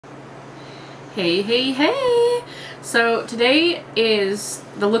Hey, hey, hey! So today is,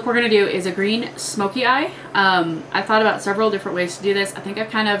 the look we're going to do is a green smoky eye. I thought about several different ways to do this. I think I've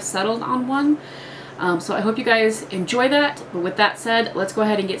kind of settled on one. So I hope you guys enjoy that. But with that said, let's go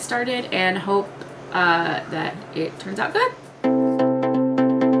ahead and get started and hope that it turns out good.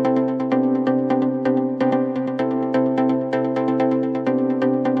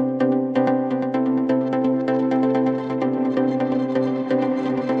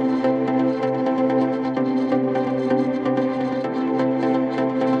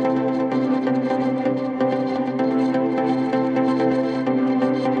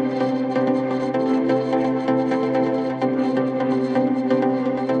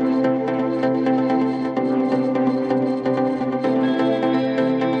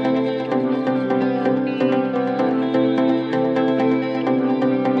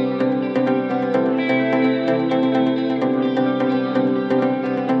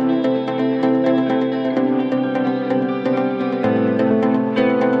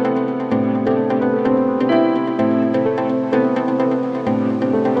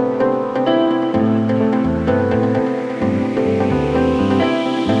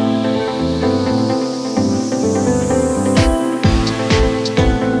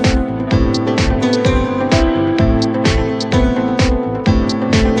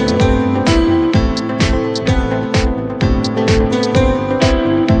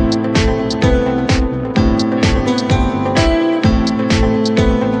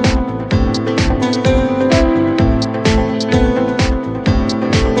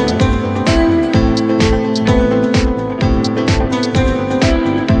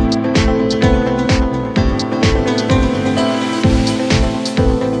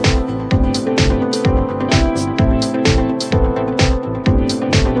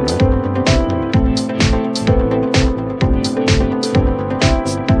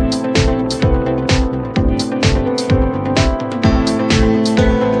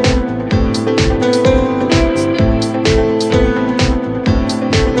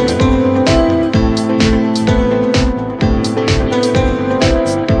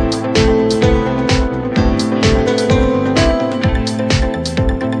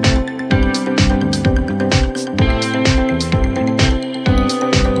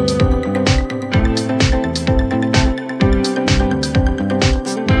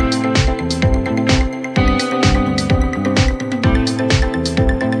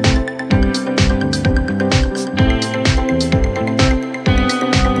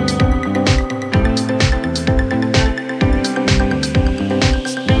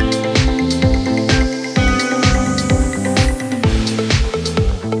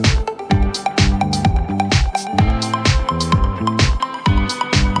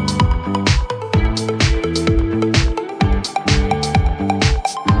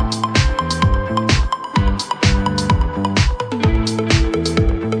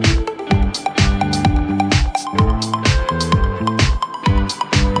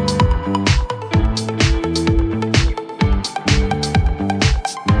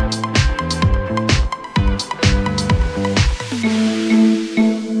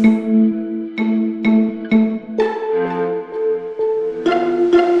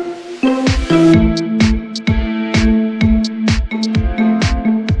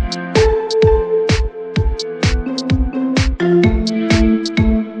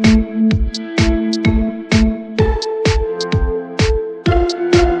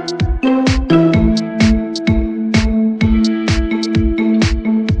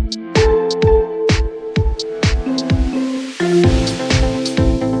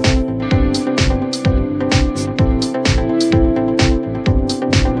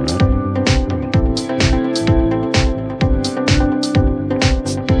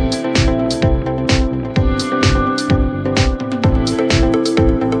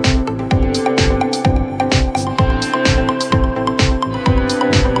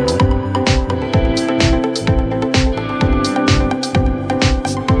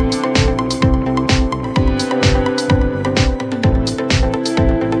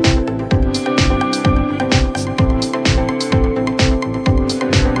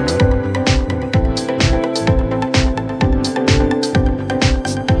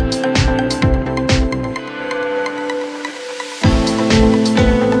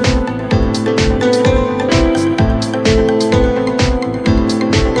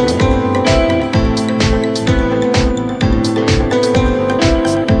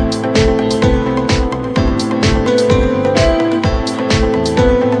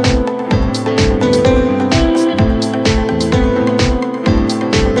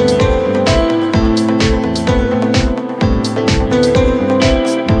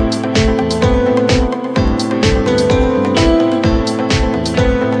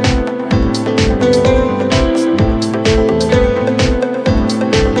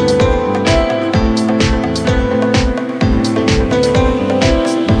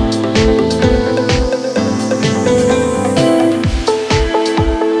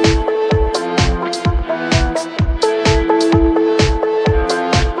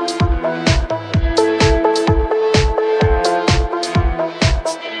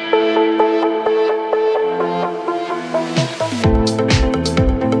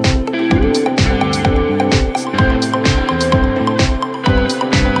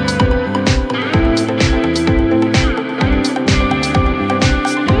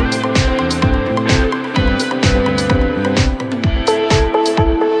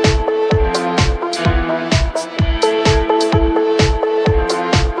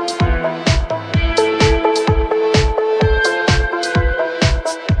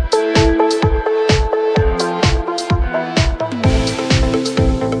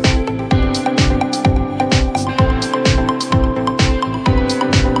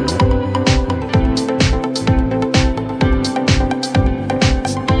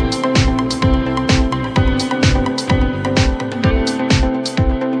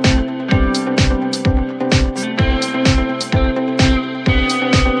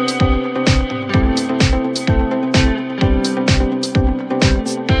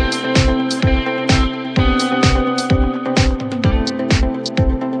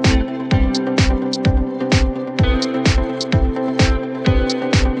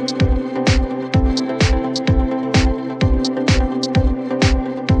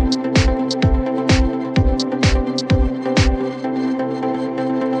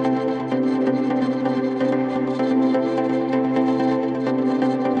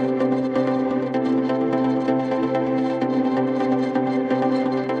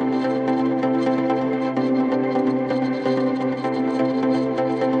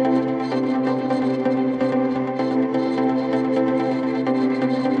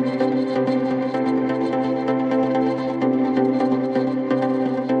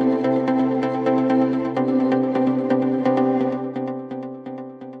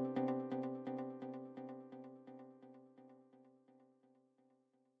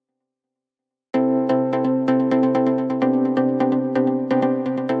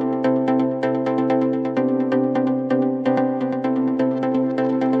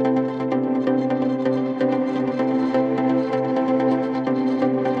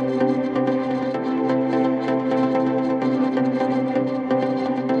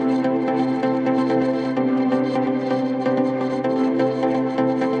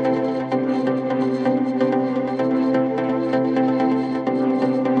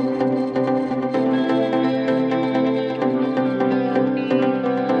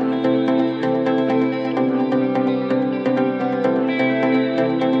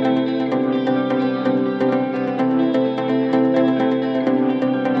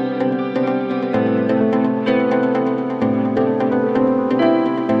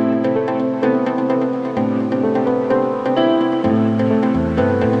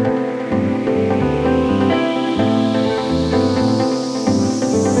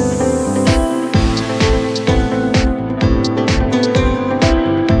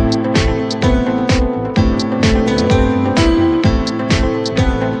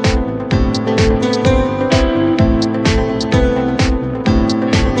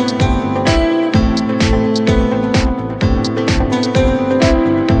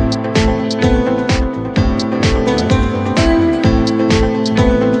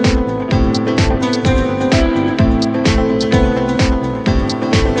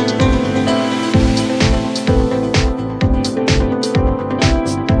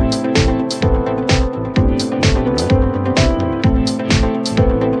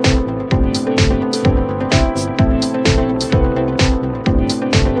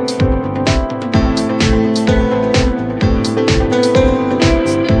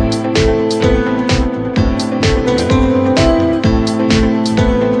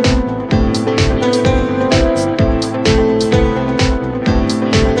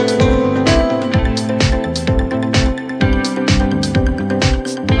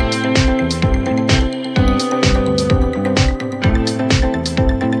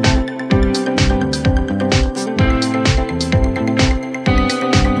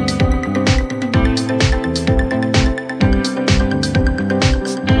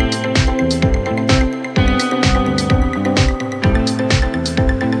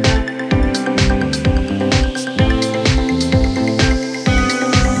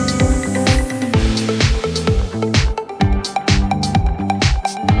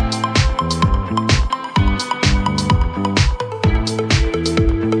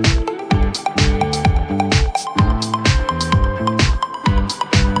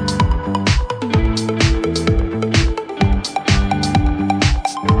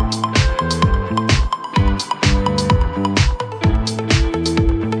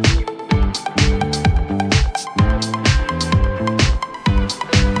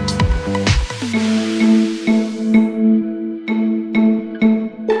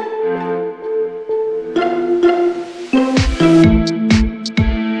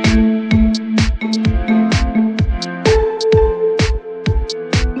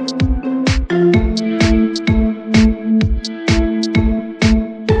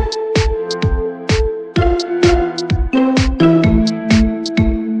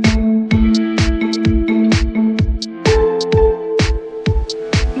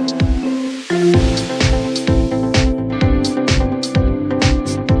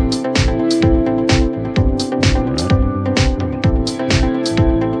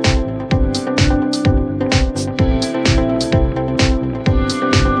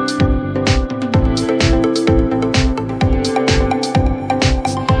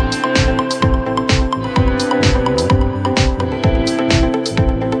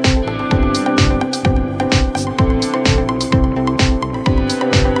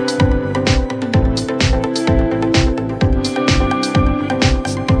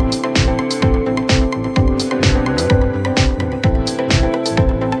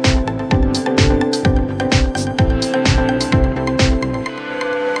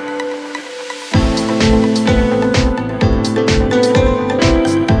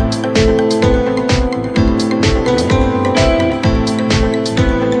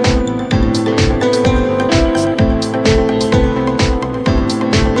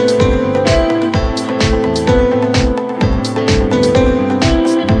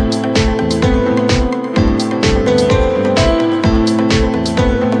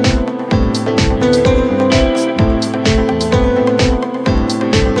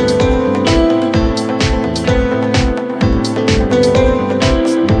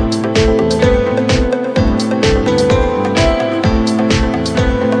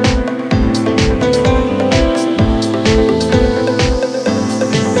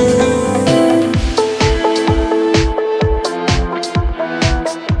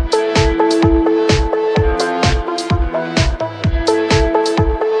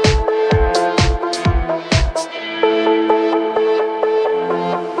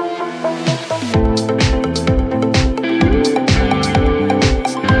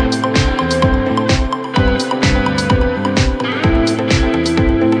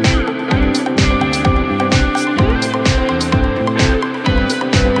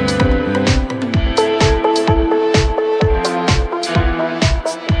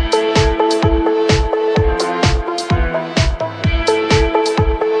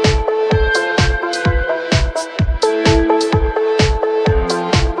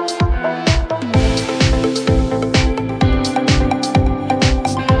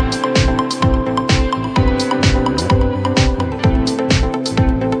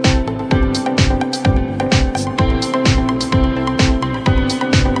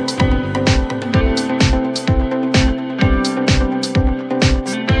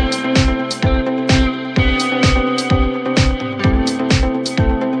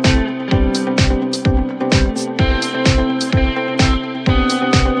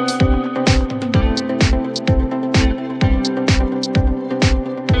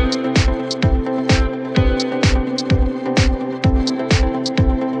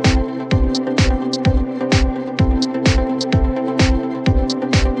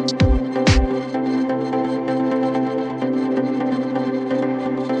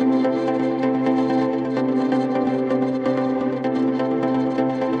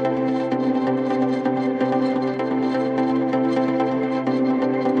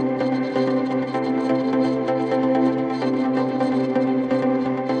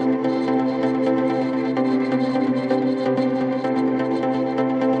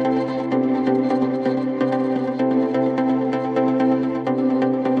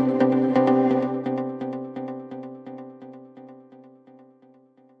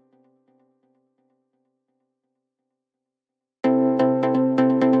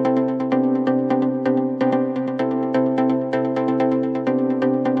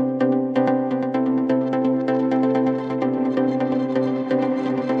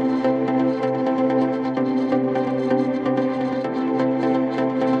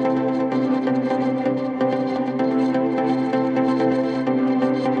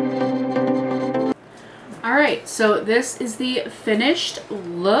 So this is the finished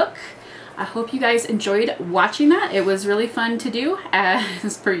look. I hope you guys enjoyed watching that. It was really fun to do,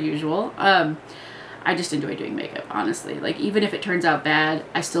 as per usual. I just enjoy doing makeup, honestly. Like, even if it turns out bad,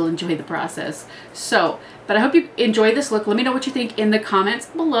 I still enjoy the process. So, but I hope you enjoy this look. Let me know what you think in the comments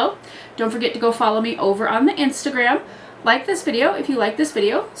below. Don't forget to go follow me over on the Instagram. Like this video if you like this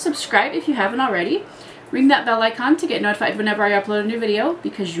video. Subscribe if you haven't already. Ring that bell icon to get notified whenever I upload a new video,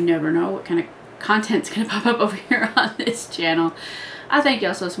 because you never know what kind of content's gonna pop up over here on this channel. I thank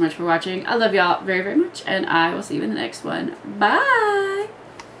y'all so much for watching. I love y'all very, very much, and I will see you in the next one. Bye!